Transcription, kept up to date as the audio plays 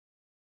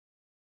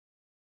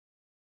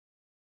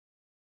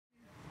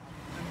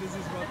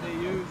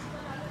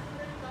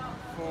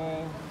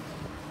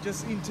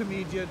just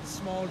intermediate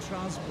small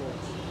transport.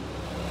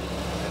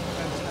 And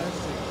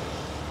fantastic.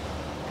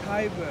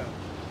 Khyber,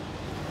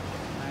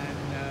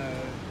 and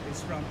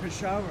it's from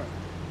Pesharwa.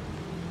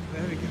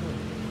 There we go.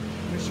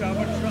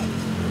 Pesharwa truck.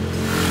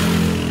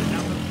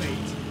 Number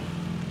plate.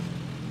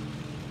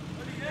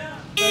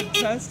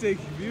 Fantastic,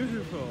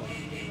 beautiful.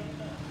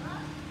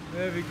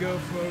 There we go,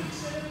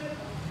 folks.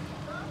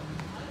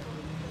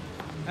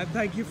 And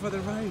thank you for the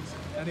ride.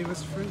 And it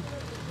was free.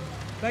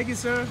 Thank you,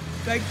 sir.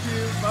 Thank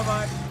you.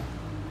 Bye-bye.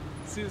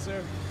 See you,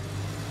 sir.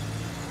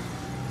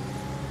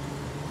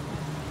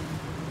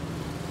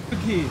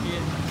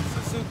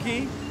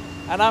 Suzuki.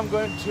 And I'm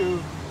going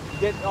to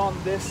get on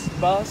this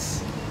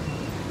bus.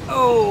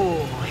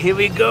 Oh, here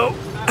we go.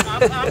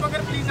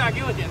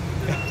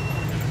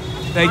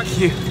 Thank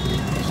you.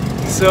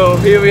 So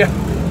here we are.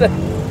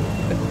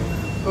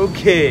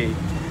 Okay.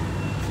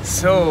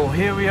 So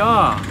here we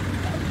are.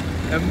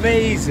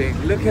 Amazing.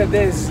 Look at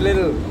this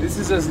little. This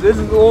is a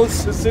little old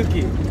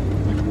Suzuki.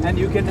 And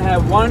you can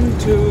have 1,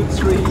 2,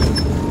 3,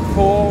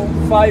 4,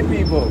 5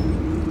 people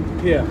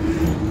here.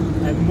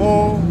 And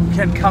more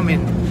can come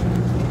in.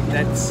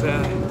 That's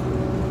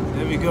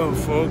there we go,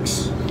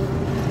 folks.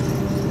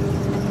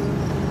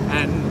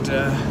 And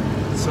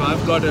so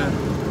I've got a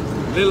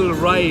little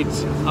ride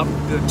up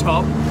the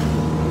top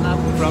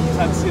from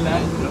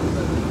Taxiland.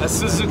 A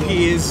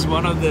Suzuki is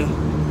one of the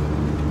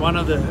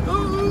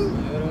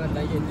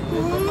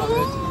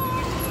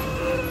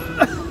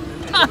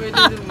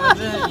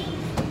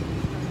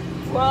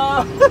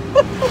wow.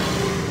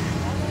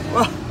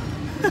 Wow.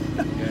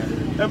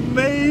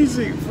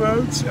 Amazing,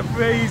 folks,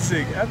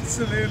 amazing,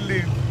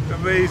 absolutely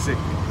amazing.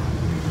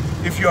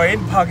 If you're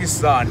in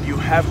Pakistan, you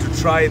have to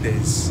try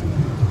this.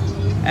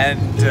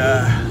 And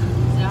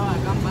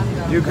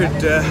you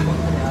could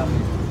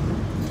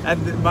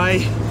and my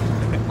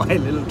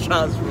little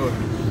transport,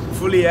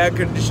 fully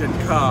air-conditioned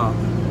car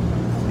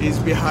is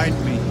behind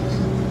me,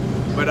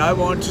 but I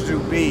wanted to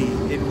be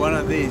in one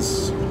of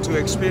these to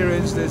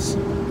experience this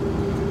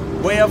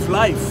way of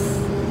life.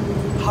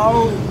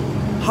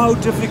 How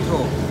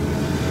difficult,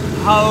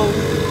 how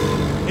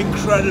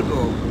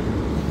incredible,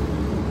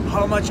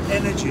 how much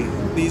energy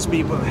these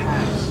people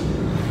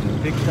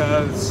have,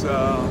 because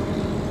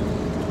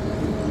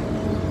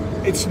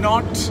it's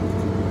not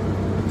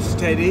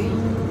steady.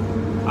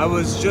 I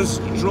was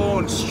just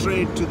drawn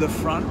straight to the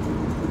front,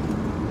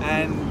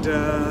 and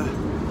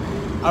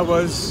I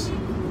was,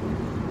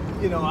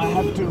 you know, I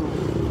have to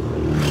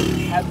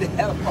have the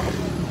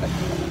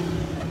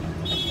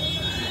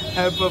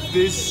help of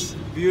these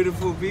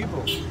beautiful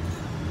people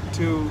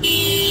to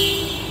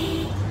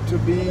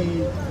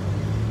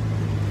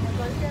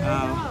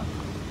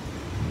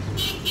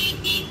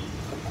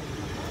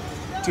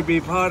be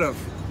part of.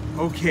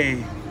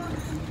 Okay,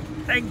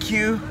 thank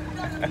you.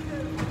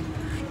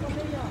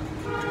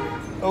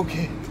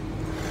 Okay,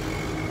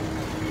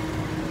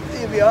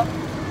 here we are.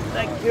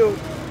 Thank you.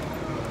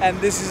 And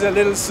this is a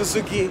little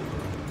Suzuki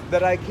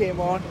that I came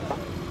on,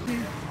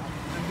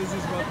 and this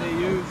is what they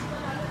use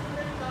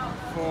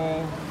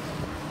for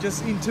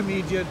just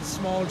intermediate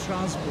small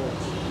transport.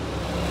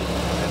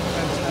 And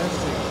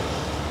fantastic.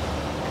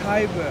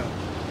 Khyber,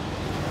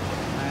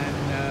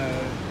 and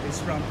it's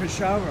from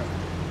Pesharwa.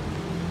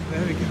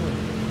 There we go.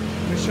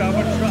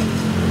 Pesharwa truck.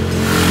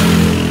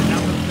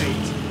 Number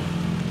plate.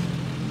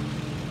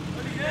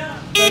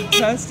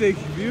 Fantastic,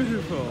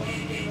 beautiful.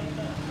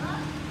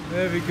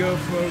 There we go,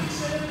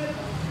 folks.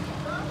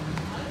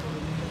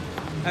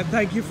 And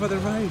thank you for the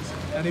ride.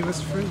 And it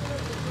was free.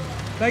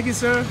 Thank you,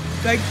 sir.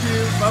 Thank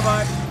you.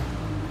 Bye-bye.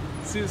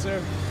 See you,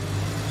 sir.